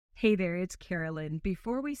Hey there, it's Carolyn.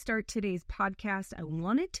 Before we start today's podcast, I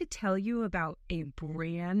wanted to tell you about a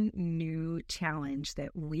brand new challenge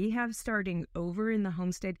that we have starting over in the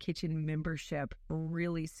Homestead Kitchen membership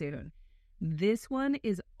really soon. This one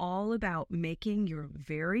is all about making your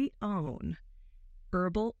very own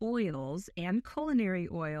herbal oils and culinary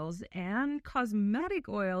oils and cosmetic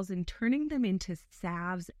oils and turning them into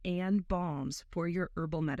salves and balms for your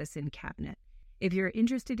herbal medicine cabinet. If you're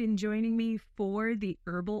interested in joining me for the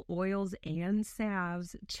Herbal Oils and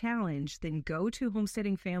Salves Challenge, then go to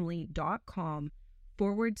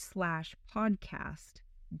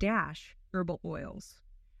homesteadingfamily.com/podcast-herbal oils.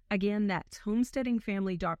 Again, that's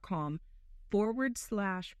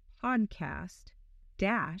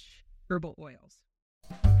homesteadingfamily.com/podcast-herbal oils.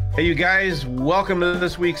 Hey, you guys, welcome to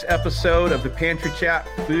this week's episode of the Pantry Chat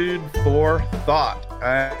Food for Thought.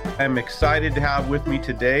 I'm excited to have with me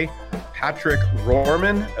today Patrick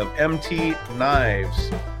Roerhman of MT Knives.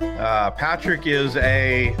 Patrick is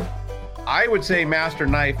I would say master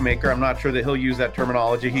knife maker. I'm not sure that he'll use that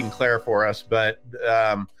terminology. He can clarify for us, but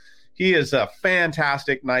he is a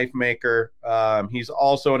fantastic knife maker. He's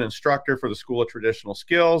also an instructor for the School of Traditional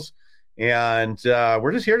Skills. And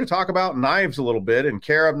we're just here to talk about knives a little bit and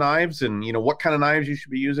care of knives and, what kind of knives you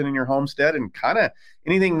should be using in your homestead and kind of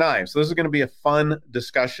anything knives. So this is going to be a fun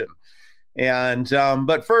discussion. And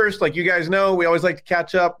but first, like you guys know, we always like to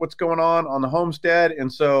catch up what's going on the homestead. And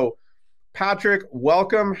so, Patrick,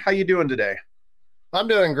 welcome. How you doing today? I'm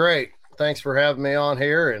doing great. Thanks for having me on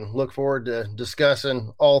here and look forward to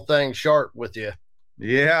discussing all things sharp with you.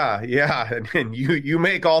 Yeah. And you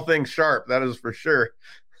make all things sharp. That is for sure.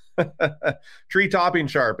 Tree topping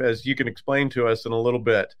sharp, as you can explain to us in a little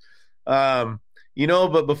bit. But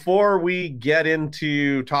before we get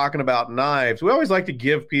into talking about knives, we always like to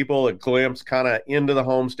give people a glimpse kind of into the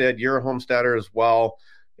homestead. You're a homesteader as well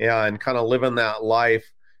and kind of living that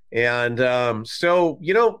life. And so,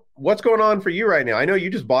 what's going on for you right now? I know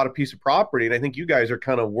you just bought a piece of property and I think you guys are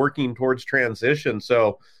kind of working towards transition.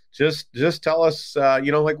 So just tell us,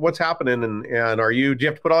 what's happening and do you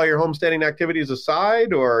have to put all your homesteading activities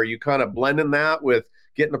aside or are you kind of blending that with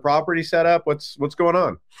getting the property set up? What's going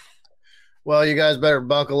on? Well, you guys better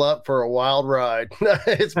buckle up for a wild ride.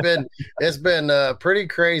 It's been pretty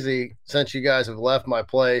crazy since you guys have left my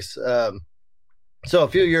place. So a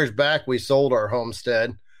few years back, we sold our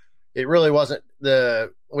homestead. It really wasn't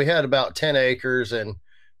we had about 10 acres and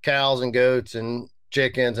cows and goats and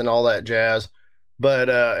chickens and all that jazz. But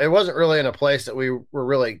it wasn't really in a place that we were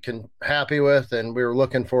really happy with. And we were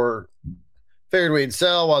figured we'd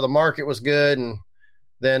sell while the market was good. And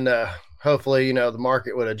then hopefully, the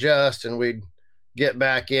market would adjust and we'd get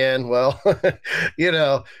back in. Well,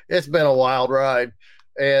 it's been a wild ride.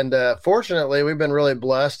 And fortunately, we've been really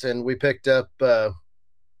blessed and we picked up a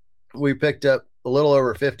little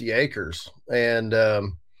over 50 acres. And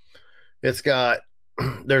there's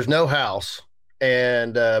no house.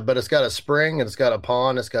 And but it's got a spring and it's got a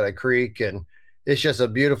pond, it's got a creek, and it's just a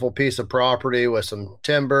beautiful piece of property with some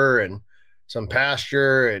timber and some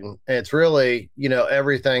pasture, and it's really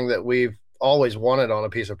everything that we've always wanted on a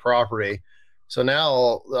piece of property. So now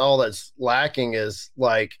all that's lacking is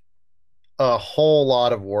like a whole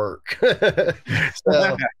lot of work.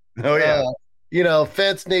 So,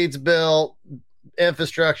 fence needs built,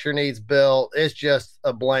 infrastructure needs built. It's just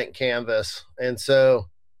a blank canvas, and so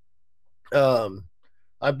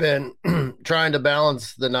I've been trying to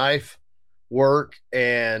balance the knife work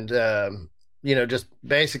and, just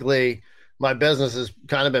basically my business has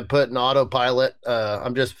kind of been put in autopilot.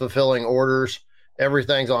 I'm just fulfilling orders.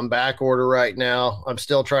 Everything's on back order right now. I'm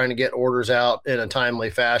still trying to get orders out in a timely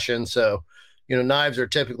fashion. So, knives are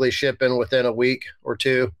typically shipping within a week or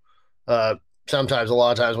two. Sometimes, a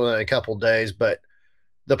lot of times within a couple of days, but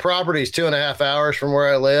the property is 2.5 hours from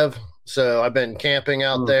where I live. So I've been camping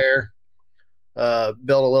out there.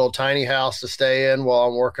 Built a little tiny house to stay in while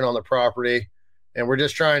I'm working on the property, and we're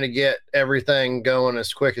just trying to get everything going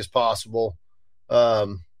as quick as possible.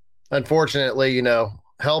 Unfortunately,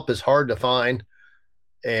 help is hard to find,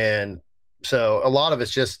 and so a lot of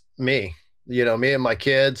it's just me and my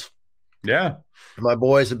kids. Yeah, my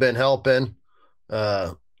boys have been helping.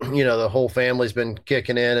 The whole family's been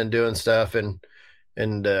kicking in and doing stuff, and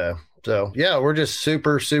so yeah, we're just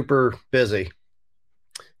super, super busy.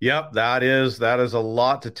 Yep, that is a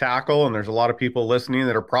lot to tackle, and there's a lot of people listening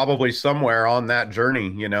that are probably somewhere on that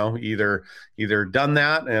journey. Either done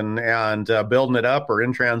that and building it up, or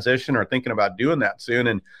in transition, or thinking about doing that soon.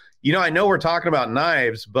 And I know we're talking about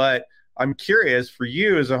knives, but I'm curious for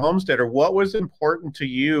you as a homesteader, what was important to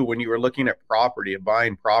you when you were looking at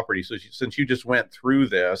buying property? So since you just went through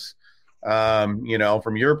this,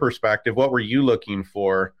 from your perspective, what were you looking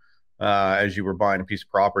for as you were buying a piece of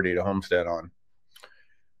property to homestead on?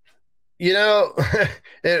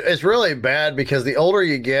 It's really bad because the older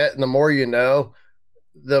you get and the more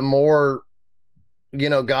the more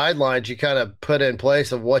guidelines you kind of put in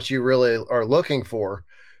place of what you really are looking for.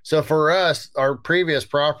 So for us, our previous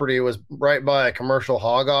property was right by a commercial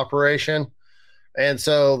hog operation. And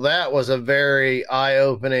so that was a very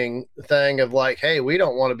eye-opening thing of like, hey, we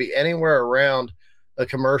don't want to be anywhere around a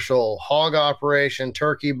commercial hog operation,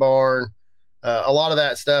 turkey barn. A lot of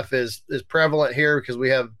that stuff is prevalent here because we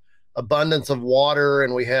have abundance of water,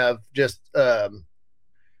 and we have just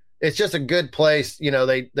it's just a good place.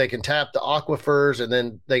 They can tap the aquifers, and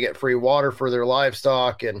then they get free water for their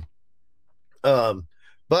livestock. And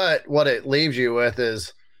but what it leaves you with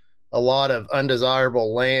is a lot of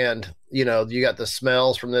undesirable land. You got the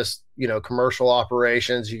smells from this, commercial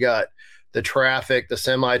operations. You got the traffic, the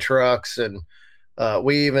semi trucks, and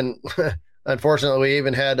we even, unfortunately, we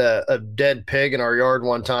even had a dead pig in our yard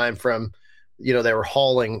one time from, they were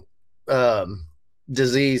hauling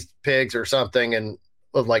diseased pigs or something, and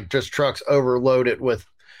like just trucks overloaded with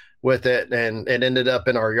it, and it ended up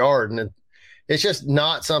in our yard. And it's just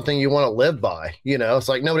not something you want to live by. It's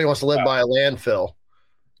like nobody wants to live by a landfill.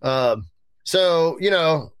 So,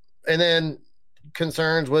 and then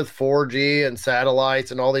concerns with 4G and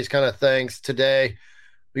satellites and all these kind of things today.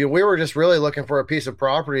 We were just really looking for a piece of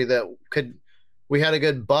property that we had a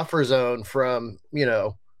good buffer zone from,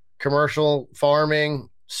 commercial farming,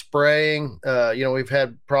 spraying. We've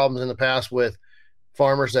had problems in the past with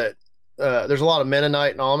farmers that there's a lot of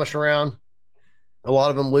Mennonite and Amish around. A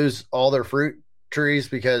lot of them lose all their fruit trees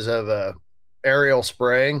because of aerial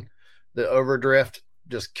spraying. The overdrift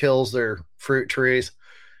just kills their fruit trees.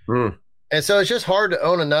 And so it's just hard to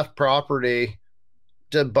own enough property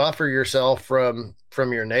to buffer yourself from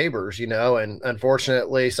your neighbors, and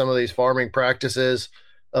unfortunately some of these farming practices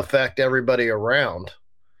affect everybody around.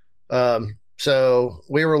 So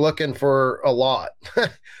we were looking for a lot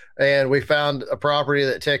and we found a property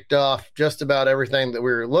that ticked off just about everything that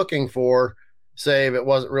we were looking for, save it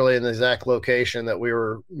wasn't really in the exact location that we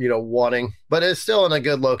were, wanting, but it's still in a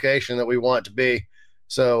good location that we want it to be.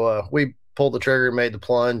 So we pulled the trigger and made the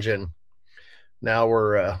plunge, and now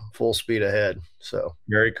we're full speed ahead. So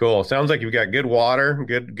very cool. Sounds like you've got good water,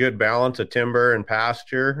 good balance of timber and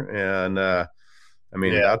pasture. And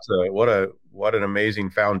that's what an amazing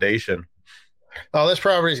foundation. Oh, this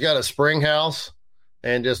property's got a spring house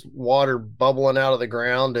and just water bubbling out of the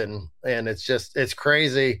ground. And it's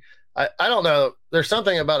crazy. I don't know. There's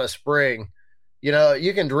something about a spring,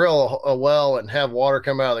 you can drill a well and have water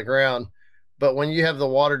come out of the ground, but when you have the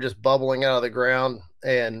water just bubbling out of the ground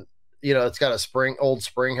and, it's got a old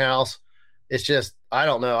spring house, it's just, I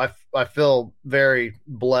don't know. I feel very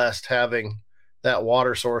blessed having that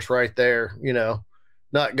water source right there,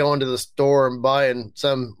 not going to the store and buying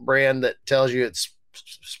some brand that tells you it's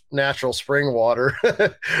natural spring water.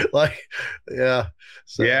 Yeah.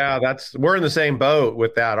 So. Yeah, we're in the same boat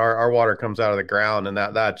with that. Our water comes out of the ground, and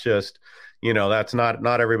that just, that's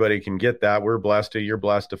not everybody can get that. You're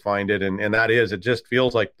blessed to find it. And that is, it just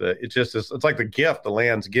feels like it's like the gift the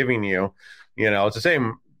land's giving you. It's the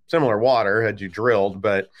same, similar water had you drilled,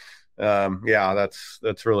 but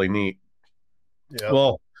that's really neat. Yeah.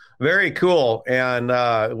 Well, very cool.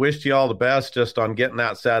 And wished you all the best just on getting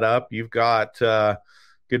that set up. You've got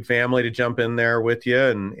good family to jump in there with you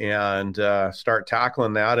and start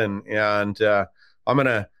tackling that. And I'm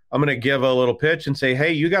gonna give a little pitch and say,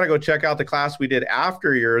 hey, you got to go check out the class we did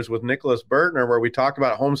after yours with Nicholas Bertner, where we talk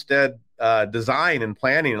about homestead design and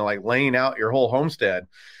planning and like laying out your whole homestead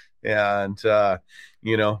and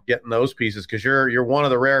getting those pieces, because you're one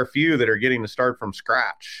of the rare few that are getting to start from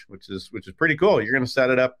scratch, which is pretty cool. You're going to set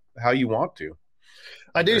it up how you want to.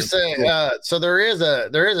 I do say so. There is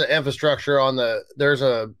an infrastructure there's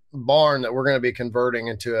a barn that we're going to be converting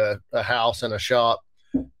into a house and a shop.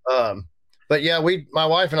 But yeah, my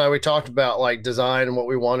wife and I, we talked about like design and what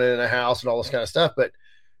we wanted in a house and all this kind of stuff. But,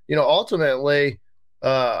 ultimately,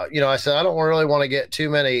 I said, I don't really want to get too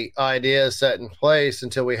many ideas set in place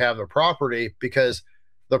until we have the property, because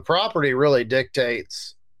the property really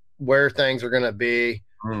dictates where things are going to be,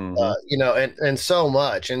 and so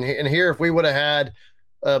much. And here, if we would have had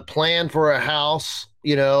a plan for a house,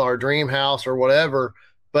 our dream house or whatever,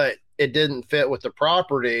 but it didn't fit with the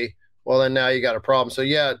property, well, then now you got a problem. So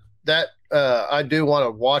yeah, that, I do want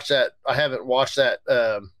to watch that. I haven't watched that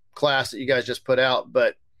class that you guys just put out,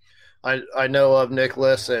 but I know of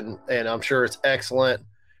Nicholas, and I'm sure it's excellent.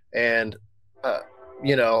 And a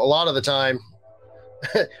lot of the time,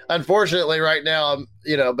 unfortunately, right now,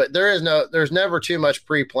 but there's never too much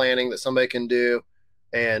pre-planning that somebody can do,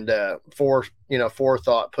 and for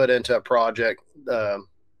forethought put into a project.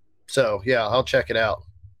 So yeah, I'll check it out.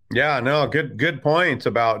 Yeah, no, good points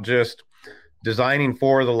about just designing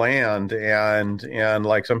for the land, and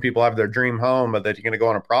like some people have their dream home, but that you're going to go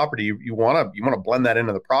on a property, you want to blend that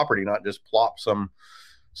into the property, not just plop some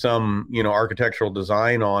architectural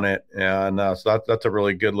design on it. And so that's a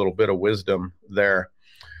really good little bit of wisdom there.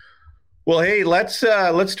 Well, hey, let's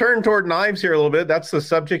turn toward knives here a little bit. That's the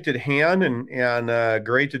subject at hand, and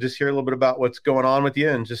great to just hear a little bit about what's going on with you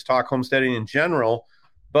and just talk homesteading in general.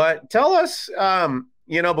 But tell us,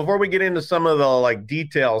 before we get into some of the like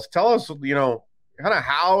details, tell us, kind of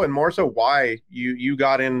how and more so why you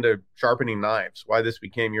got into sharpening knives, why this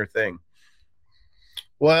became your thing.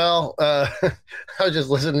 Well, I was just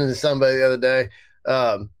listening to somebody the other day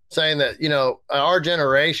saying that, our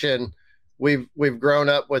generation, we've grown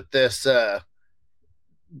up with this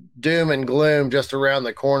doom and gloom just around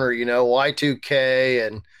the corner, Y2K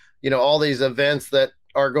and, all these events that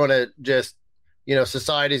are going to just,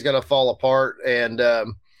 society's going to fall apart. And,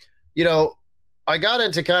 I got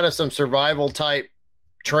into kind of some survival type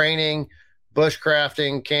training,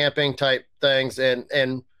 bushcrafting, camping type things.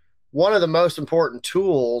 And one of the most important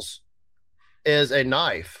tools is a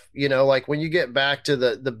knife. Like when you get back to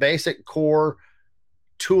the basic core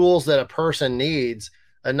tools that a person needs,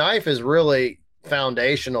 a knife is really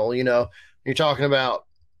foundational. You're talking about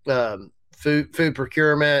food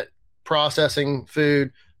procurement, processing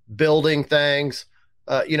food, building things,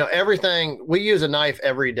 everything. We use a knife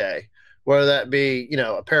every day, whether that be,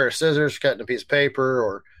 a pair of scissors, cutting a piece of paper,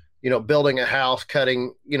 or, building a house,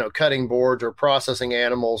 cutting boards, or processing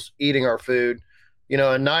animals, eating our food.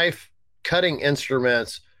 A knife, cutting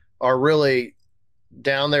instruments are really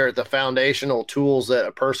down there at the foundational tools that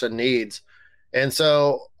a person needs. And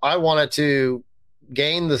so I wanted to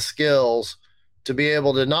gain the skills to be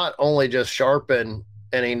able to not only just sharpen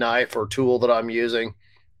any knife or tool that I'm using,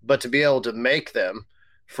 but to be able to make them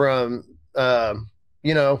from,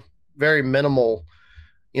 very minimal.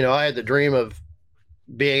 I had the dream of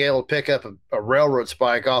being able to pick up a railroad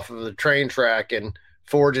spike off of the train track and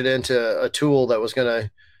forge it into a tool that was going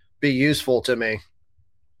to be useful to me.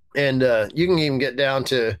 And you can even get down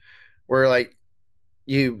to where like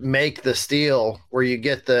you make the steel, where you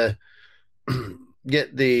get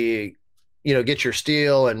get your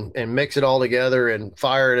steel and mix it all together and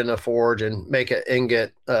fire it in a forge and make an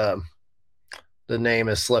ingot. The name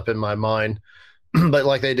is slipping my mind, but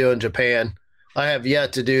like they do in Japan. I have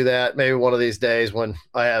yet to do that. Maybe one of these days when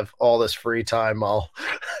I have all this free time, I'll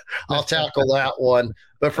tackle that one.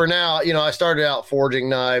 But for now, I started out forging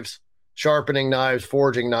knives, sharpening knives,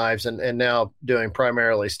 forging knives, and now doing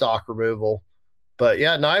primarily stock removal. But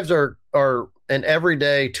yeah, knives are an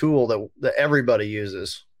everyday tool that everybody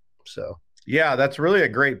uses. So yeah, that's really a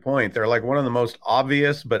great point. They're like one of the most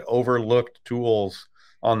obvious but overlooked tools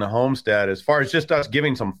on the homestead, as far as just us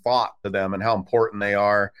giving some thought to them and how important they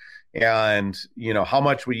are, and how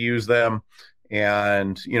much we use them,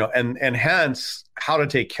 and and hence how to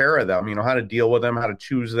take care of them, how to deal with them, how to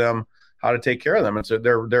choose them, how to take care of them. And so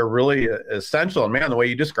they're really essential. And man, the way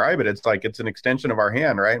you describe it, it's like it's an extension of our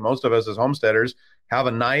hand, right? Most of us as homesteaders have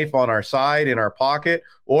a knife on our side, in our pocket,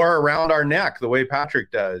 or around our neck, the way Patrick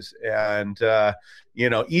does, and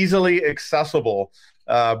easily accessible.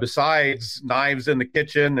 Besides knives in the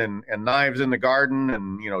kitchen and knives in the garden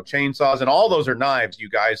and, chainsaws, and all those are knives, you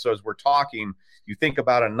guys. So as we're talking, you think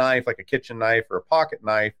about a knife like a kitchen knife or a pocket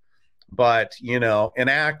knife, but, an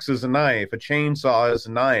axe is a knife, a chainsaw is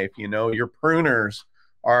a knife, your pruners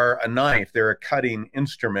are a knife, they're a cutting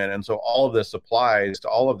instrument. And so all of this applies to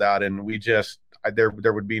all of that. And there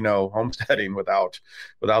would be no homesteading without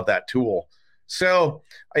that tool. So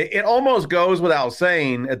it almost goes without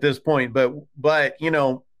saying at this point, but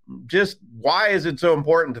just why is it so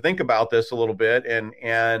important to think about this a little bit and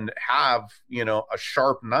have, a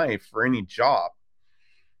sharp knife for any job?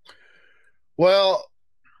 Well,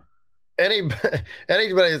 anybody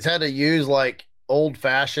that's had to use like old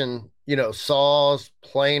fashioned, saws,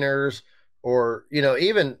 planers, or,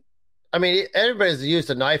 even, everybody's used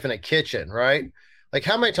a knife in a kitchen, right? Like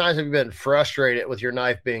how many times have you been frustrated with your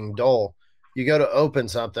knife being dull? You go to open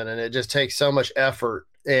something and it just takes so much effort.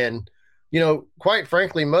 And, quite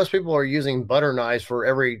frankly, most people are using butter knives for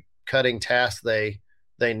every cutting task they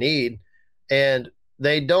need. And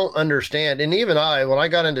they don't understand. And even when I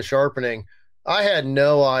got into sharpening, I had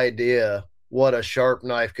no idea what a sharp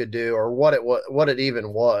knife could do or what it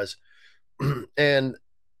even was. And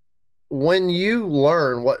when you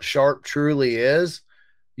learn what sharp truly is,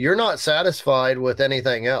 you're not satisfied with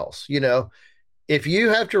anything else. If you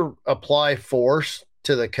have to apply force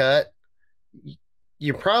to the cut,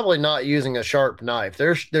 you're probably not using a sharp knife.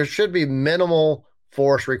 There should be minimal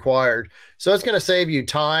force required. So it's going to save you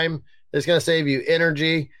time. It's going to save you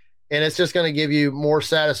energy, and it's just going to give you more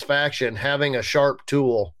satisfaction having a sharp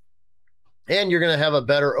tool. And you're going to have a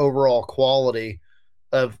better overall quality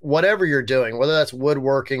of whatever you're doing, whether that's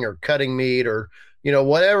woodworking or cutting meat or,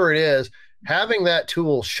 whatever it is. Having that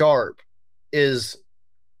tool sharp is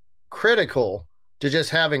critical to just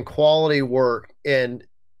having quality work and,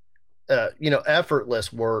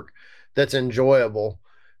 effortless work that's enjoyable.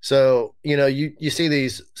 So, you see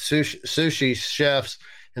these sushi chefs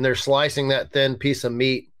and they're slicing that thin piece of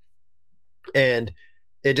meat and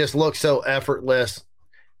it just looks so effortless.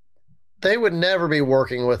 They would never be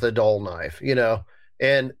working with a dull knife,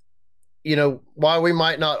 and, while we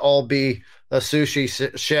might not all be a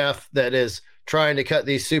sushi chef that is trying to cut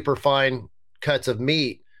these super fine cuts of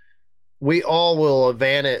meat, we all will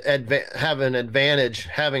have an advantage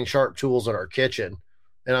having sharp tools in our kitchen.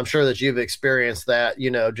 And I'm sure that you've experienced that,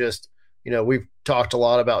 we've talked a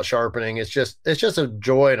lot about sharpening. It's just a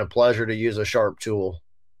joy and a pleasure to use a sharp tool.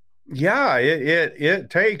 Yeah,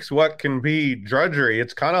 it takes what can be drudgery.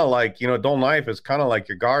 It's kind of like, dull knife is kind of like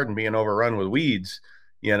your garden being overrun with weeds,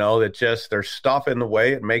 that just there's stuff in the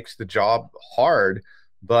way. It makes the job hard.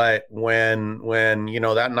 But when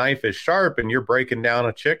that knife is sharp and you're breaking down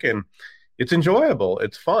a chicken, it's enjoyable.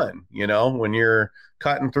 It's fun, when you're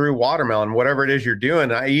cutting through watermelon, whatever it is you're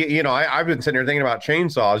doing. I've been sitting here thinking about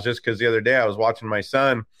chainsaws just because the other day I was watching my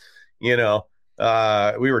son, we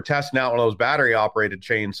were testing out one of those battery operated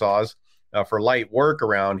chainsaws for light work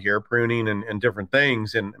around here, pruning and different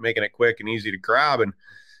things and making it quick and easy to grab. And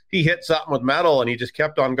he hit something with metal and he just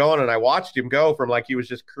kept on going. And I watched him go from like he was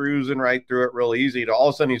just cruising right through it real easy to all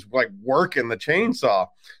of a sudden he's like working the chainsaw.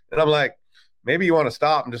 And I'm like, maybe you want to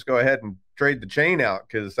stop and just go ahead and trade the chain out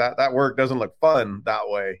because that work doesn't look fun that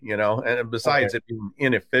way, and besides it being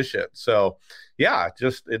inefficient. So yeah,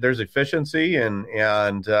 just there's efficiency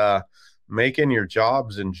and making your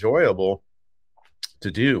jobs enjoyable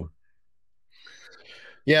to do.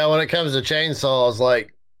 Yeah, when it comes to chainsaws,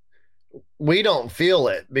 like we don't feel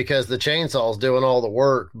it because the chainsaw's doing all the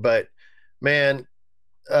work, but man,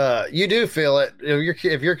 you do feel it.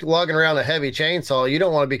 If you're lugging around a heavy chainsaw, you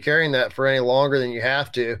don't want to be carrying that for any longer than you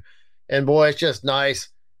have to. And boy, it's just nice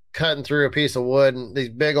cutting through a piece of wood and these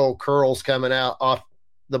big old curls coming out off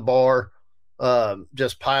the bar,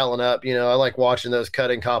 just piling up. I like watching those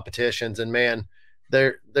cutting competitions, and man,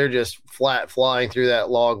 they're just flat flying through that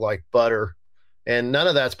log like butter. And none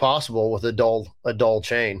of that's possible with a dull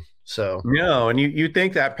chain. So no, and you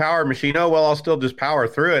think that power machine, oh well, I'll still just power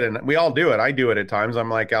through it, and we all do it. I do it at times. I'm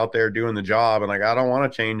like out there doing the job, and like I don't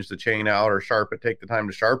want to change the chain out or take the time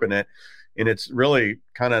to sharpen it, and it's really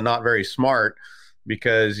kind of not very smart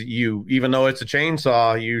because even though it's a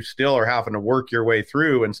chainsaw, you still are having to work your way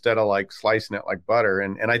through instead of like slicing it like butter.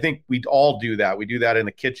 And I think we all do that. We do that in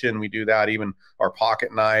the kitchen. We do that even our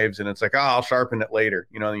pocket knives, and it's like, oh, I'll sharpen it later.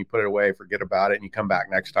 Then you put it away, forget about it, and you come back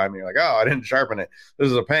next time and you're like, oh, I didn't sharpen it.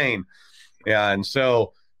 This is a pain. Yeah, and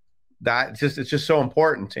so it's just so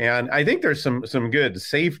important. And I think there's some good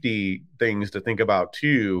safety things to think about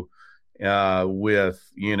too, with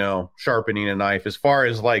sharpening a knife, as far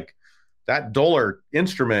as like that duller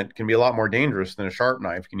instrument can be a lot more dangerous than a sharp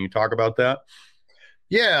knife. Can you talk about that?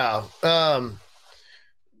 Yeah. And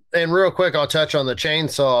real quick, I'll touch on the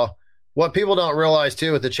chainsaw. What people don't realize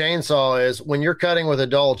too with the chainsaw is when you're cutting with a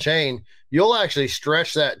dull chain, you'll actually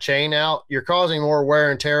stretch that chain out. You're causing more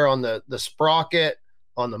wear and tear on the sprocket,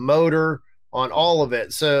 on the motor, on all of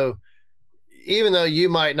it. So even though you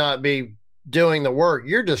might not be doing the work,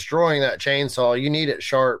 you're destroying that chainsaw. You need it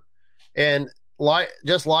sharp. And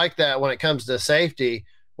just like that, when it comes to safety,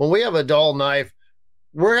 when we have a dull knife,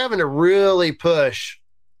 we're having to really push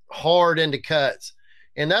hard into cuts.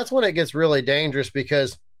 And that's when it gets really dangerous,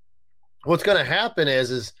 because what's going to happen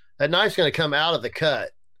is that knife's going to come out of the cut.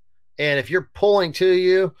 And if you're pulling to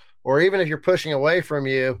you, or even if you're pushing away from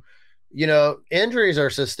you, injuries are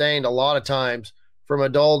sustained a lot of times from a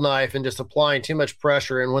dull knife and just applying too much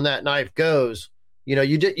pressure. And when that knife goes,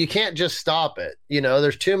 you can't just stop it.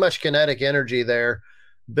 There's too much kinetic energy there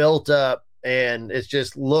built up, and it's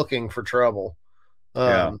just looking for trouble.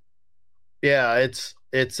 Yeah,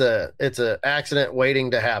 it's a accident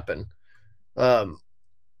waiting to happen.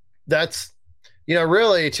 That's,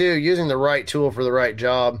 really too, using the right tool for the right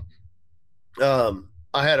job. I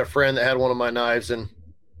had a friend that had one of my knives, and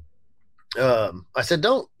I said,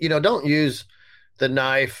 don't use the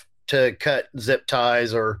knife to cut zip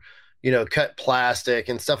ties or cut plastic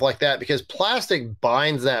and stuff like that, because plastic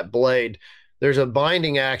binds that blade. There's a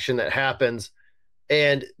binding action that happens,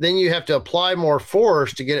 and then you have to apply more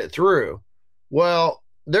force to get it through. Well,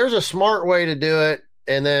 there's a smart way to do it,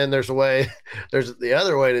 and then there's the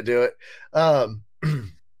other way to do it.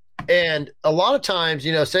 And a lot of times,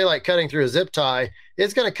 say like cutting through a zip tie,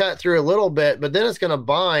 it's going to cut through a little bit, but then it's going to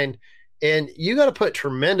bind, and you got to put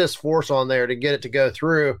tremendous force on there to get it to go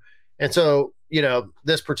through. And so,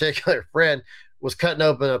 this particular friend was cutting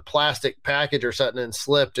open a plastic package or something and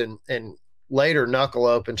slipped and later knuckle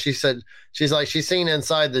open. She said, she's seen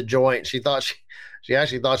inside the joint. She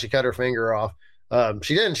actually thought she cut her finger off.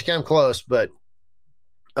 She didn't, she came close, but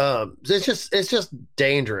it's just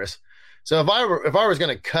dangerous. So if I was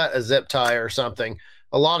going to cut a zip tie or something,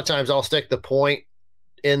 a lot of times I'll stick the point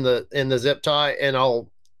in the zip tie and I'll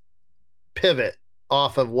pivot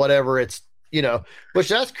off of whatever it's, which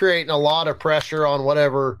that's creating a lot of pressure on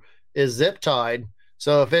whatever is zip tied.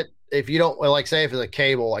 So if you don't, like, say if it's a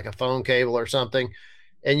cable, like a phone cable or something,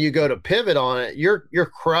 and you go to pivot on it,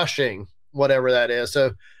 you're crushing whatever that is.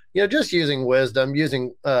 So, just using wisdom,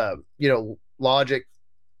 using, logic,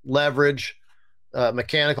 leverage,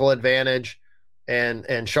 mechanical advantage,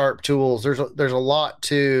 and sharp tools. There's a lot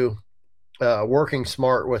to working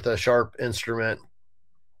smart with a sharp instrument,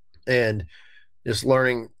 and just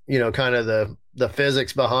learning, kind of the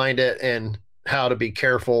physics behind it and how to be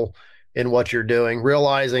careful in what you're doing.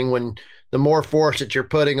 Realizing when the more force that you're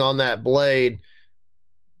putting on that blade,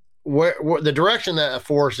 where the direction that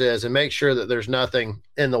force is, and make sure that there's nothing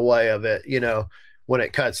in the way of it, when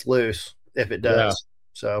it cuts loose, if it does. Yeah.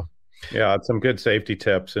 So. Yeah, it's some good safety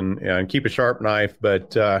tips, and keep a sharp knife,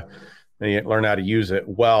 but you learn how to use it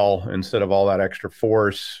well instead of all that extra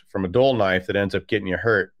force from a dull knife that ends up getting you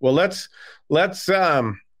hurt. Well, let's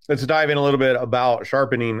dive in a little bit about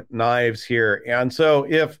sharpening knives here. And so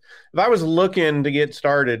if I was looking to get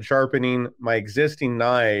started sharpening my existing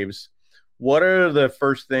knives, what are the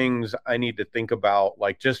first things I need to think about?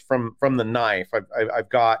 Like, just from the knife, I've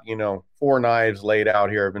got 4 knives laid out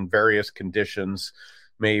here in various conditions.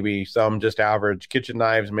 Maybe some just average kitchen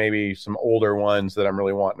knives, maybe some older ones that I'm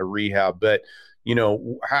really wanting to rehab. But,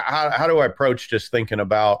 how do I approach just thinking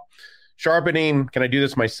about sharpening? Can I do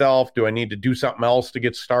this myself? Do I need to do something else to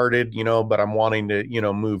get started? But I'm wanting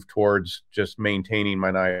to, move towards just maintaining my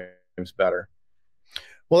knives better.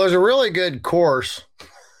 Well, there's a really good course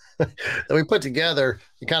that we put together.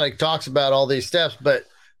 It kind of talks about all these steps. But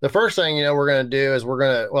the first thing, we're going to do is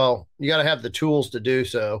you got to have the tools to do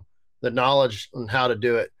so, the knowledge on how to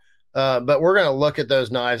do it. But we're going to look at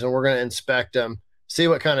those knives and we're going to inspect them, see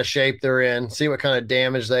what kind of shape they're in, see what kind of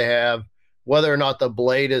damage they have, whether or not the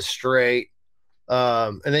blade is straight.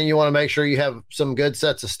 And then you want to make sure you have some good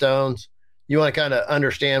sets of stones. You want to kind of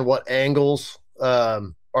understand what angles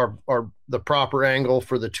are the proper angle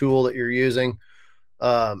for the tool that you're using.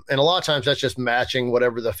 And a lot of times that's just matching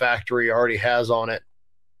whatever the factory already has on it.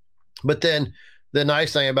 But then the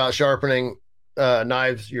nice thing about sharpening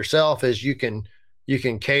knives yourself is you can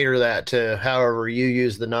cater that to however you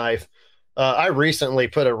use the knife. I recently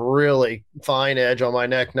put a really fine edge on my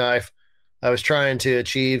neck knife. I was trying to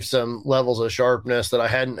achieve some levels of sharpness that I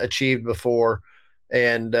hadn't achieved before.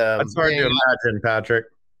 And that's hard to imagine, Patrick.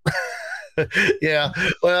 Yeah.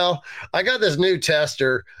 Well, I got this new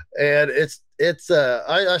tester, and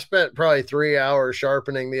I spent probably 3 hours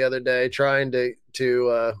sharpening the other day trying to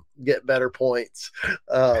get better points.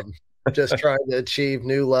 Just trying to achieve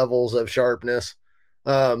new levels of sharpness.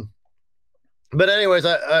 But anyways,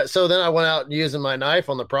 so then I went out using my knife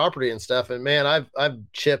on the property and stuff, and man, I've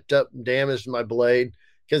chipped up and damaged my blade,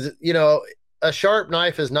 because a sharp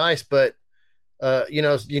knife is nice, but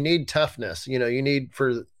you need toughness. You need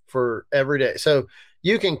for every day. So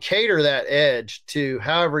you can cater that edge to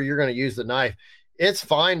however you're going to use the knife. It's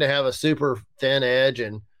fine to have a super thin edge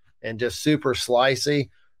and just super slicey,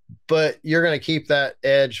 but you're going to keep that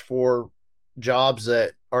edge for jobs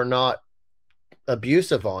that are not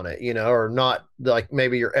abusive on it, or not like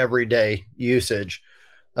maybe your everyday usage.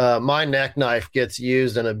 My neck knife gets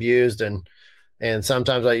used and abused, and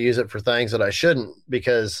sometimes I use it for things that I shouldn't,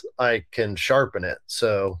 because I can sharpen it.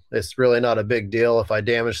 So it's really not a big deal if I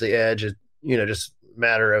damage the edge. It, just a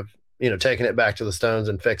matter of, taking it back to the stones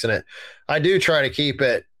and fixing it. I do try to keep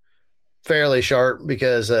it fairly sharp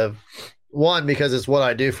because it's what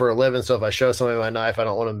I do for a living. So if I show somebody my knife, I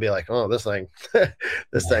don't want them to be like, oh, this thing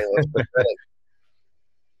looks pathetic.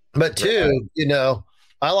 But two,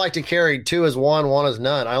 I like to carry 2 as one as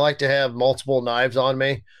none. I like to have multiple knives on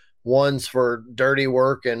me. One's for dirty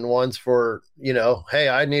work and one's for, hey,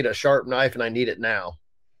 I need a sharp knife and I need it now.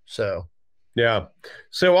 So, yeah.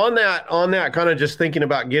 So on that kind of just thinking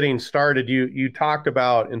about getting started, you talked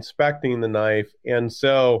about inspecting the knife. And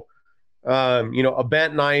so, a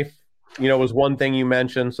bent knife was one thing you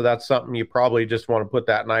mentioned. So that's something you probably just want to put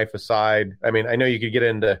that knife aside. I mean, I know you could get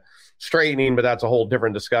into straightening, but that's a whole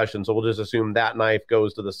different discussion. So we'll just assume that knife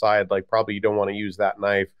goes to the side. Like probably you don't want to use that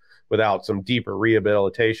knife without some deeper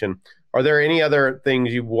rehabilitation. Are there any other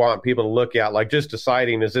things you want people to look at? Like just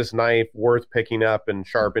deciding, is this knife worth picking up and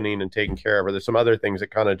sharpening and taking care of? Or there's some other things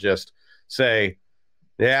that kind of just say,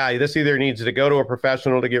 yeah, this either needs to go to a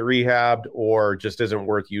professional to get rehabbed or just isn't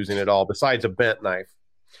worth using at all, besides a bent knife.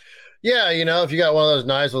 Yeah, if you got one of those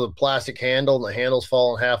knives with a plastic handle and the handle's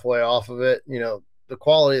falling halfway off of it, the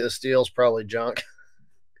quality of the steel is probably junk.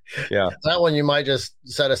 Yeah. That one you might just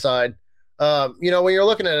set aside. When you're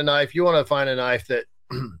looking at a knife, you want to find a knife that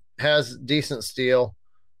has decent steel.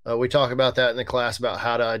 We talk about that in the class about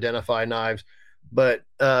how to identify knives. But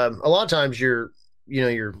a lot of times your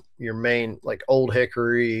main, like Old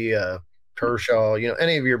Hickory, Kershaw,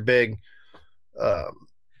 any of your big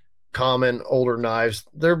common older knives,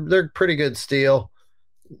 they're pretty good steel.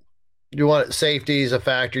 You want safety is a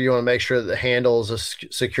factor. You want to make sure that the handle is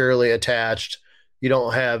securely attached. You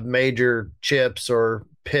don't have major chips or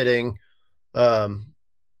pitting.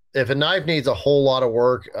 If a knife needs a whole lot of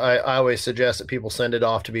work, I always suggest that people send it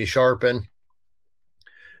off to be sharpened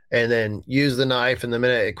and then use the knife. And the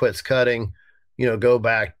minute it quits cutting, go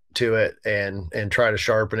back to it and try to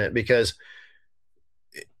sharpen it, because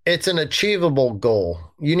it's an achievable goal.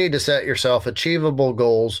 You need to set yourself achievable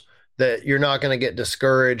goals that you're not going to get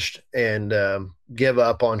discouraged and give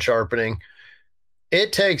up on sharpening.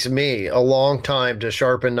 It takes me a long time to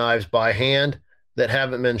sharpen knives by hand that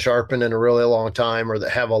haven't been sharpened in a really long time or that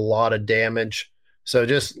have a lot of damage. So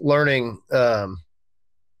just learning,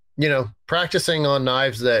 practicing on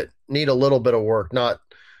knives that need a little bit of work, not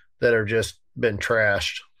that are just been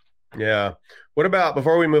trashed. Yeah. What about,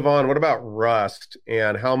 before we move on, what about rust?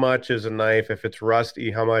 And how much is a knife, if it's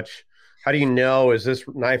rusty, how do you know, is this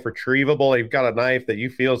knife retrievable? You've got a knife that you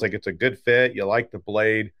feels like it's a good fit, you like the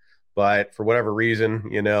blade, but for whatever reason,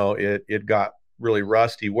 it got really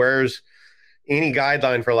rusty. Where's any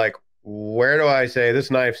guideline for like, where do I say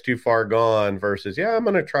this knife's too far gone versus, yeah, I'm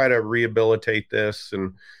going to try to rehabilitate this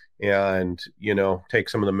and take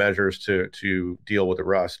some of the measures to deal with the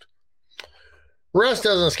rust? Rust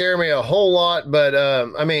doesn't scare me a whole lot, but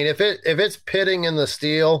if it's pitting in the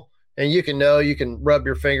steel and you can rub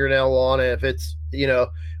your fingernail on it. If it's,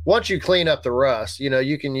 once you clean up the rust,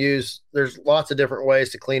 you can there's lots of different ways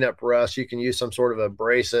to clean up rust. You can use some sort of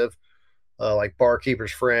abrasive, like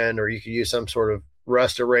Barkeeper's Friend, or you can use some sort of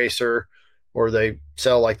rust eraser, or they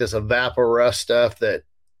sell like this Evapor-Rust stuff that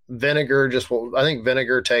I think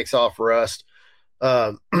vinegar takes off rust.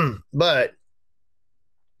 But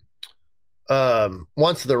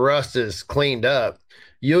once the rust is cleaned up,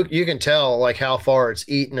 you can tell like how far it's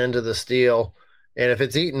eaten into the steel. And if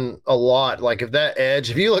it's eaten a lot, like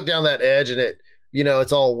if you look down that edge and it,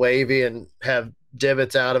 it's all wavy and have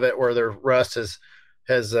divots out of it where the rust has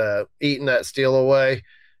eaten that steel away,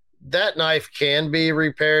 that knife can be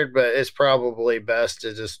repaired, but it's probably best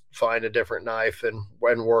to just find a different knife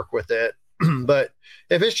and work with it. But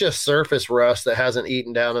if it's just surface rust that hasn't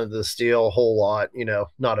eaten down into the steel a whole lot,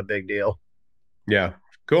 not a big deal. Yeah,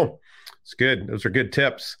 cool. It's good. Those are good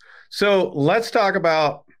tips. So let's talk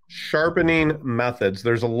about sharpening methods.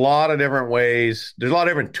 There's a lot of different ways. There's a lot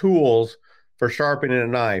of different tools for sharpening a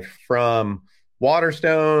knife, from water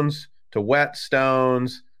stones to wet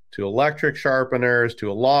stones to electric sharpeners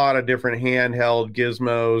to a lot of different handheld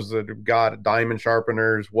gizmos that have got diamond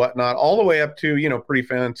sharpeners, whatnot, all the way up to, pretty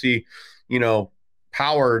fancy,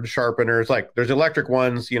 powered sharpeners. Like there's electric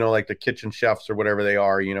ones, like the kitchen chefs or whatever they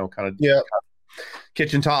are, kind of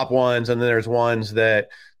kitchen top ones. And then there's ones that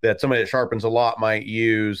somebody that sharpens a lot might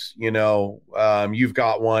use. You've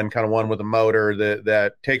got one with a motor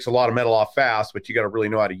that takes a lot of metal off fast, but you got to really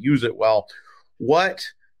know how to use it well.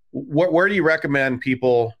 Where do you recommend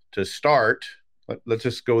people to start? Let's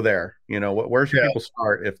just go there. Where should people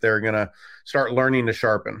start if they're going to start learning to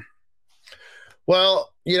sharpen?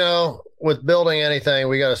 Well, with building anything,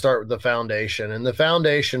 we got to start with the foundation, and the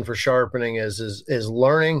foundation for sharpening is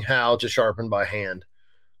learning how to sharpen by hand.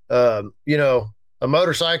 A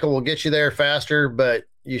motorcycle will get you there faster, but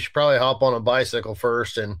you should probably hop on a bicycle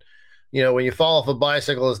first. And, when you fall off a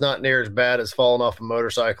bicycle, it's not near as bad as falling off a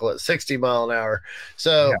motorcycle at 60 mile an hour.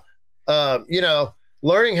 So,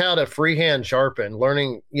 learning how to freehand sharpen,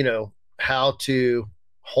 learning, how to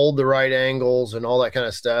hold the right angles and all that kind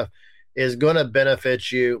of stuff is going to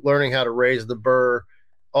benefit you. Learning how to raise the burr,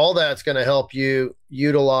 all that's going to help you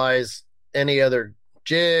utilize any other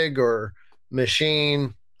jig or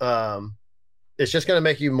machine. It's just going to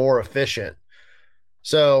make you more efficient.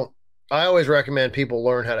 So I always recommend people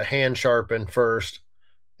learn how to hand sharpen first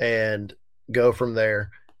and go from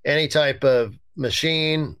there. Any type of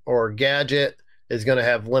machine or gadget is going to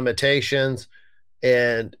have limitations.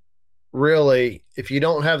 And really, if you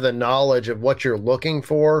don't have the knowledge of what you're looking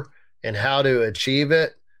for and how to achieve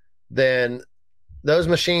it, then those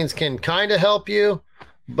machines can kind of help you,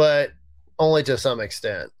 but only to some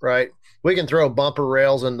extent, right? We can throw bumper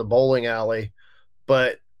rails in the bowling alley,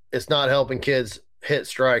 but it's not helping kids hit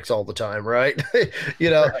strikes all the time, right?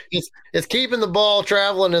 It's keeping the ball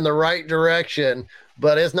traveling in the right direction,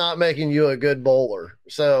 but it's not making you a good bowler.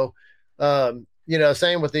 So,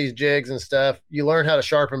 same with these jigs and stuff. You learn how to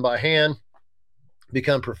sharpen by hand,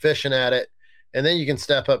 become proficient at it, and then you can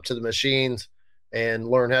step up to the machines and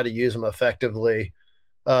learn how to use them effectively.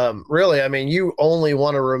 Really, I mean, you only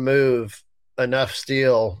want to remove enough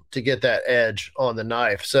steel to get that edge on the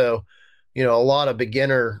knife. So, a lot of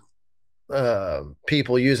beginner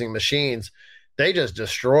people using machines, they just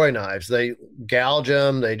destroy knives. They gouge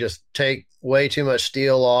them. They just take way too much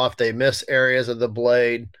steel off. They miss areas of the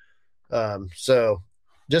blade. So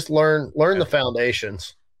just learn the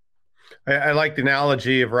foundations. I like the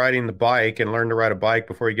analogy of riding the bike and learn to ride a bike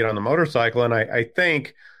before you get on the motorcycle. And I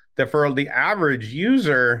think that for the average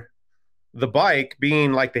user, the bike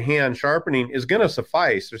being like the hand sharpening is going to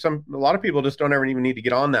suffice. There's a lot of people just don't ever even need to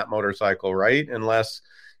get on that motorcycle, right? Unless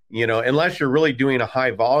you're really doing a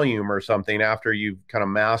high volume or something after you've kind of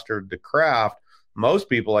mastered the craft. Most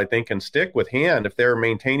people, I think, can stick with hand if they're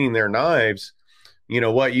maintaining their knives.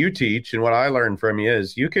 What you teach and what I learned from you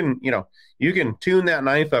is you can tune that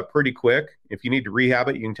knife up pretty quick. If you need to rehab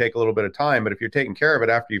it, you can take a little bit of time. But if you're taking care of it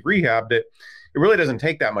after you've rehabbed it, it really doesn't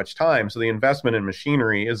take that much time. So the investment in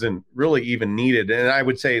machinery isn't really even needed. And I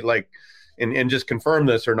would say, like, and just confirm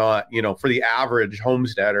this or not, for the average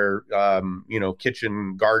homesteader,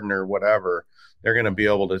 kitchen gardener, whatever, they're going to be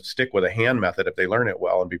able to stick with a hand method if they learn it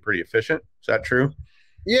well and be pretty efficient. Is that true?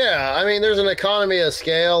 Yeah. I mean, there's an economy of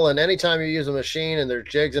scale, and anytime you use a machine and there's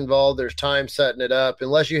jigs involved, there's time setting it up,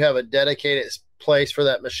 unless you have a dedicated place for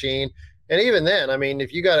that machine. And even then, I mean,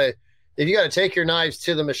 if you got to take your knives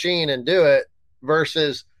to the machine and do it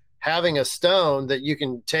versus having a stone that you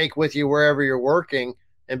can take with you wherever you're working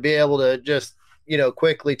and be able to just,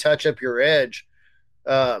 quickly touch up your edge.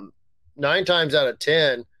 9 times out of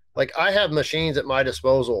 10, like, I have machines at my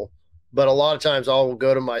disposal, but a lot of times I'll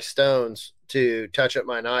go to my stones to touch up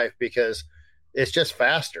my knife because it's just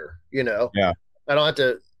faster, Yeah. I don't have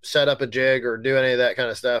to set up a jig or do any of that kind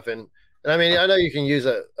of stuff. And I mean, I know you can use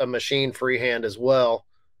a machine freehand as well.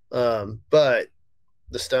 But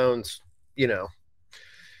the stones,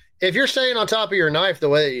 if you're staying on top of your knife the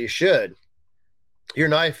way that you should, your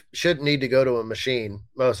knife shouldn't need to go to a machine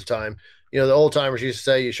most of the time. The old timers used to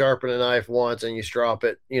say you sharpen a knife once and you strop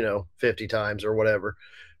it, 50 times or whatever.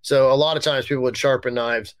 So a lot of times people would sharpen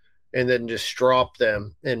knives and then just strop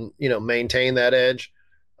them and, maintain that edge.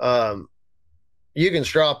 You can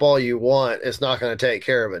strop all you want. It's not going to take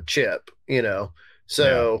care of a chip,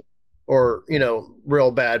 or,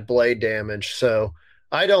 real bad blade damage. So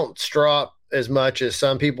I don't strop as much as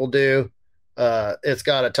some people do. It's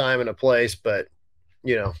got a time and a place, but,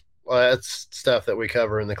 that's stuff that we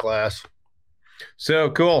cover in the class. So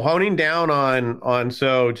cool. Honing down on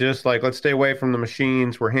so just like, let's stay away from the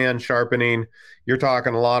machines. We're hand sharpening. You're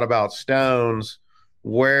talking a lot about stones.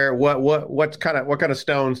 What kind of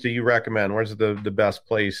stones do you recommend? Where's the best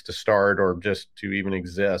place to start or just to even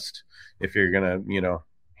exist if you're gonna,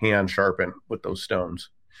 hand sharpen with those stones?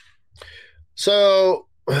 So,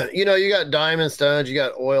 you got diamond stones, you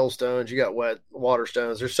got oil stones, you got wet water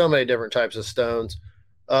stones. There's so many different types of stones.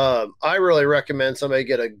 I really recommend somebody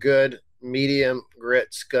get a good medium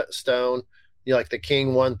grit stone, like the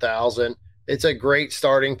King 1000. It's a great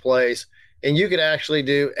starting place, and you could actually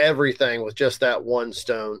do everything with just that one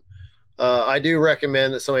stone. I do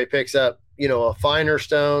recommend that somebody picks up, a finer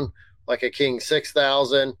stone like a King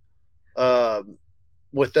 6000.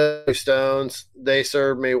 With those stones, they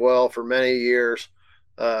served me well for many years.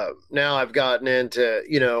 Now I've gotten into,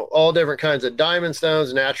 all different kinds of diamond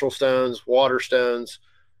stones, natural stones, water stones.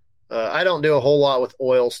 I don't do a whole lot with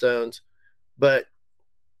oil stones, but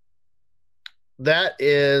that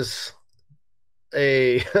is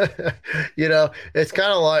a, it's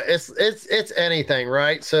kind of like, it's anything,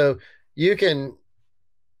 right? So you can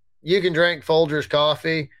drink Folgers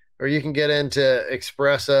coffee, or you can get into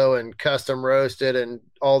espresso and custom roasted and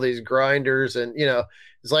all these grinders. And,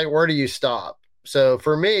 it's like, where do you stop? So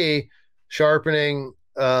for me, sharpening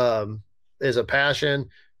is a passion.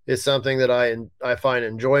 It's something that I find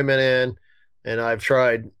enjoyment in, and I've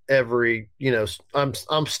tried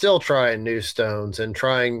I'm still trying new stones and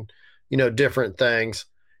trying, different things.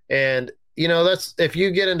 And, that's, if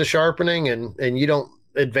you get into sharpening and you don't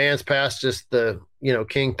advance past just the,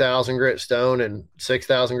 King 1,000 grit stone and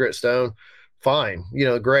 6,000 grit stone, fine,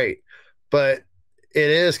 great. But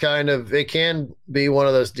it can be one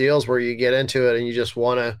of those deals where you get into it and you just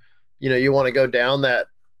want to, you want to go down that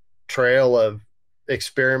trail of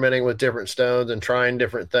experimenting with different stones and trying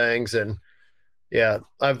different things. And yeah,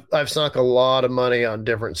 I've sunk a lot of money on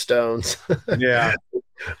different stones. Yeah.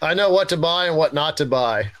 I know what to buy and what not to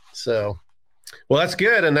buy. So, well, that's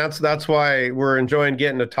good. And that's why we're enjoying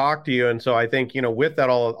getting to talk to you. And so I think, with that,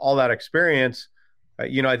 all that experience,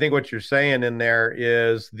 I think what you're saying in there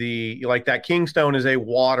is that Kingstone is a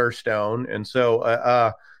water stone. And so,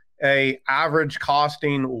 a average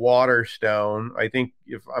costing water stone, I think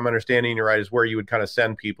if I'm understanding you right, is where you would kind of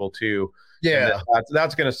send people to. Yeah.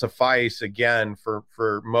 That's going to suffice again for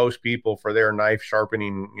most people for their knife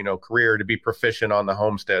sharpening, career to be proficient on the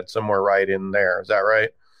homestead somewhere right in there. Is that right?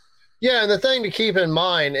 Yeah. And the thing to keep in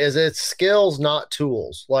mind is it's skills, not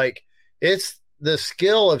tools. Like it's the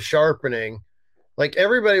skill of sharpening. Like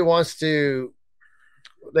everybody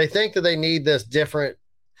they think that they need this different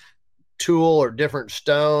tool or different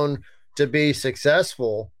stone to be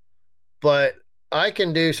successful, but I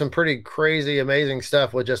can do some pretty crazy, amazing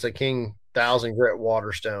stuff with just a King 1,000 grit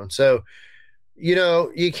water stone. So,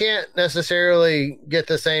 you can't necessarily get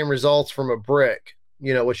the same results from a brick,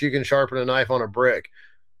 which you can sharpen a knife on a brick.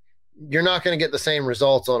 You're not going to get the same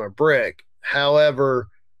results on a brick. However,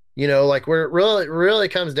 like where it really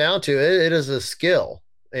comes down to it is a skill.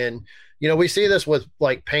 And, we see this with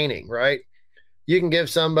like painting, right? You can give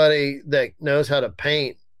somebody that knows how to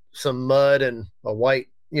paint some mud and a white,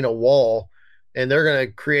 wall, and they're going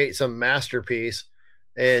to create some masterpiece.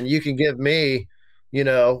 And you can give me,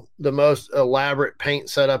 the most elaborate paint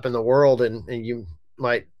setup in the world, and you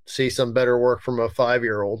might see some better work from a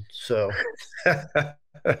 5-year-old. So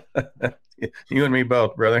you and me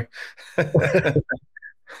both, brother.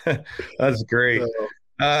 That's great.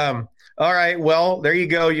 All right. Well, there you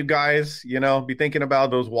go, you guys. Be thinking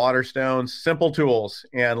about those water stones, simple tools,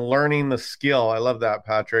 and learning the skill. I love that,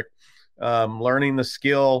 Patrick. Learning the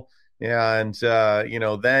skill, and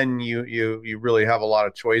then you really have a lot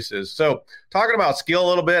of choices. So, talking about skill a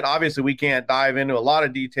little bit. Obviously, we can't dive into a lot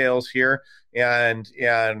of details here. And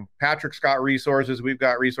Patrick's got resources. We've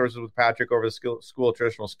got resources with Patrick over the School of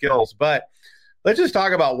Traditional Skills. But let's just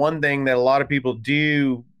talk about one thing that a lot of people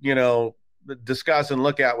do, discuss and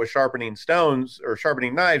look at with sharpening stones or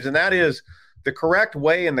sharpening knives, and that is the correct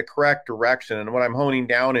way and the correct direction. And what I'm honing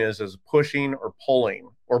down is pushing or pulling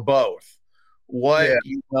or both.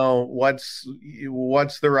 What's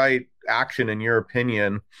the right action in your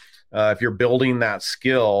opinion if you're building that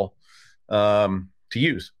skill to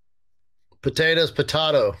use? Potatoes,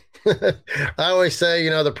 potato. I always say,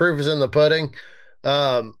 the proof is in the pudding.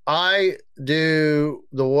 I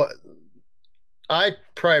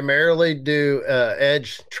primarily do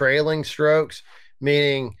edge trailing strokes,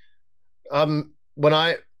 meaning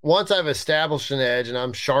once I've established an edge and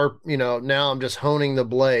I'm sharp, now I'm just honing the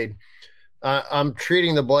blade. I'm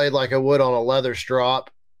treating the blade like I would on a leather strop.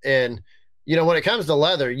 And, when it comes to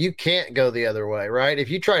leather, you can't go the other way, right? If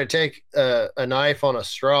you try to take a knife on a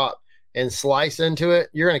strop and slice into it,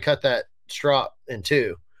 you're going to cut that strop in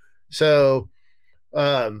two. So,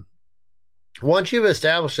 once you've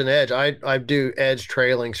established an edge, I do edge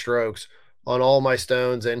trailing strokes on all my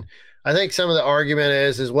stones. And I think some of the argument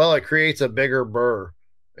is, well, it creates a bigger burr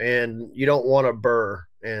and you don't want a burr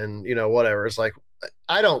and, whatever. It's like,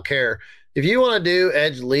 I don't care. If you want to do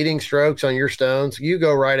edge leading strokes on your stones, you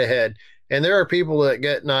go right ahead. And there are people that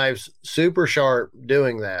get knives super sharp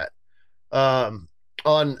doing that.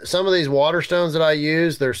 On some of these water stones that I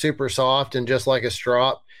use, they're super soft and just like a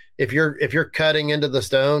strop. If you're cutting into the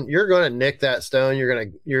stone, you're going to nick that stone. You're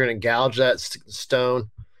going to gouge that stone.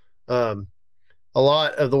 A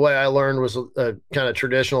lot of the way I learned was a kind of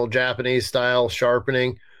traditional Japanese style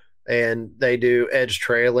sharpening, and they do edge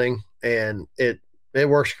trailing, and it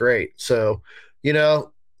works great. So,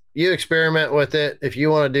 you experiment with it. If you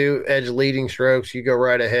want to do edge leading strokes, you go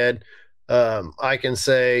right ahead. I can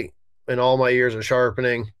say in all my years of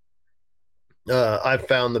sharpening, I've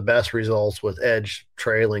found the best results with edge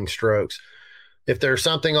trailing strokes. If there's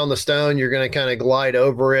something on the stone, you're going to kind of glide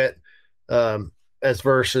over it, as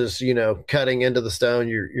versus, cutting into the stone,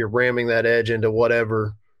 you're ramming that edge into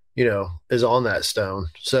whatever, is on that stone.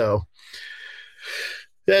 So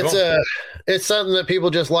that's, it's something that people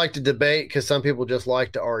just like to debate because some people just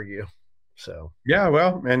like to argue. So, yeah,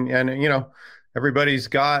 well, and, everybody's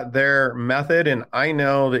got their method, and I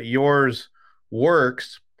know that yours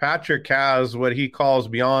works. Patrick has what he calls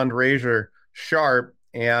beyond razor sharp,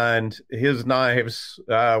 and his knives,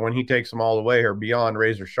 when he takes them all the way, are beyond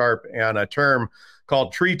razor sharp. And a term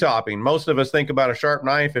called tree topping. Most of us think about a sharp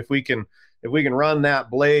knife if we can run that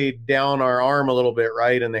blade down our arm a little bit,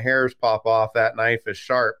 right, and the hairs pop off, that knife is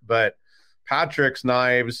sharp. But Patrick's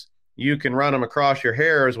knives, you can run them across your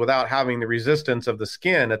hairs without having the resistance of the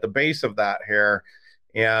skin at the base of that hair,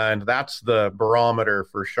 and that's the barometer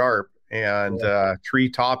for sharp. And tree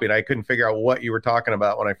topping, I couldn't figure out what you were talking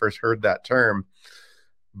about when I first heard that term,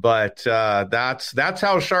 but that's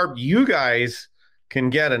how sharp you guys can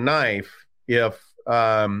get a knife if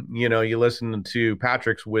you listen to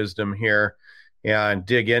Patrick's wisdom here and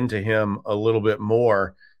dig into him a little bit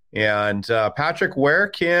more. And Patrick, where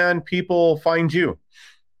can people find you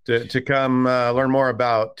to come learn more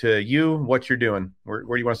about you, what you're doing? Where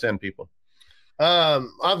do you want to send people?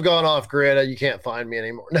 I've gone off grid. You can't find me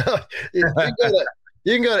anymore. No, you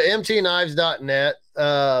can go to mtknives.net.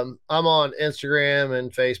 I'm on Instagram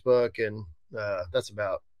and Facebook, and that's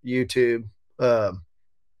about YouTube.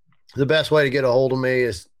 The best way to get a hold of me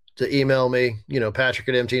is to email me,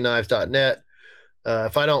 Patrick@mtknives.net.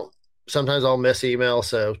 If I don't, sometimes I'll miss email,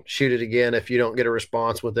 so shoot it again if you don't get a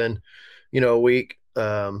response within, a week.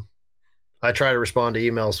 I try to respond to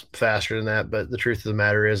emails faster than that, but the truth of the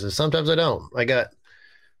matter is sometimes I don't. I got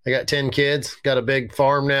 10 kids, got a big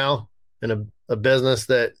farm now, and a business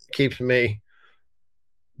that keeps me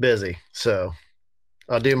busy. So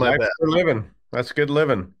I'll do my best. For living. That's good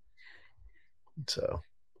living. So,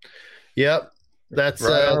 yep, that's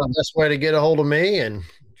the best way to get a hold of me. And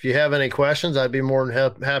if you have any questions, I'd be more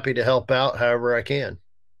than happy to help out however I can.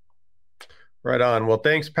 Right on. Well,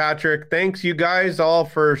 thanks, Patrick. Thanks, you guys, all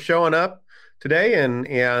for showing up today and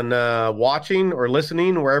watching or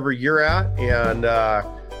listening wherever you're at. And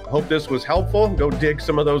hope this was helpful. Go dig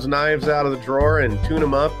some of those knives out of the drawer and tune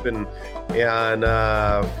them up and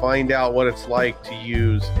find out what it's like to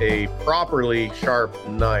use a properly sharp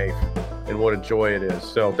knife and what a joy it is.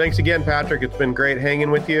 So thanks again, Patrick. It's been great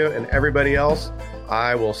hanging with you, and everybody else,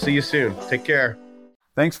 I will see you soon. Take care.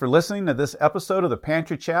 Thanks for listening to this episode of the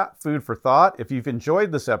Pantry Chat, Food for Thought. If you've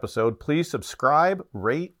enjoyed this episode, please subscribe,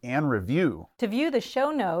 rate, and review. To view the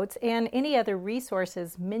show notes and any other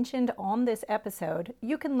resources mentioned on this episode,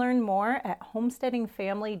 you can learn more at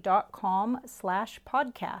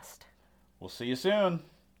homesteadingfamily.com/podcast. We'll see you soon.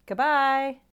 Goodbye.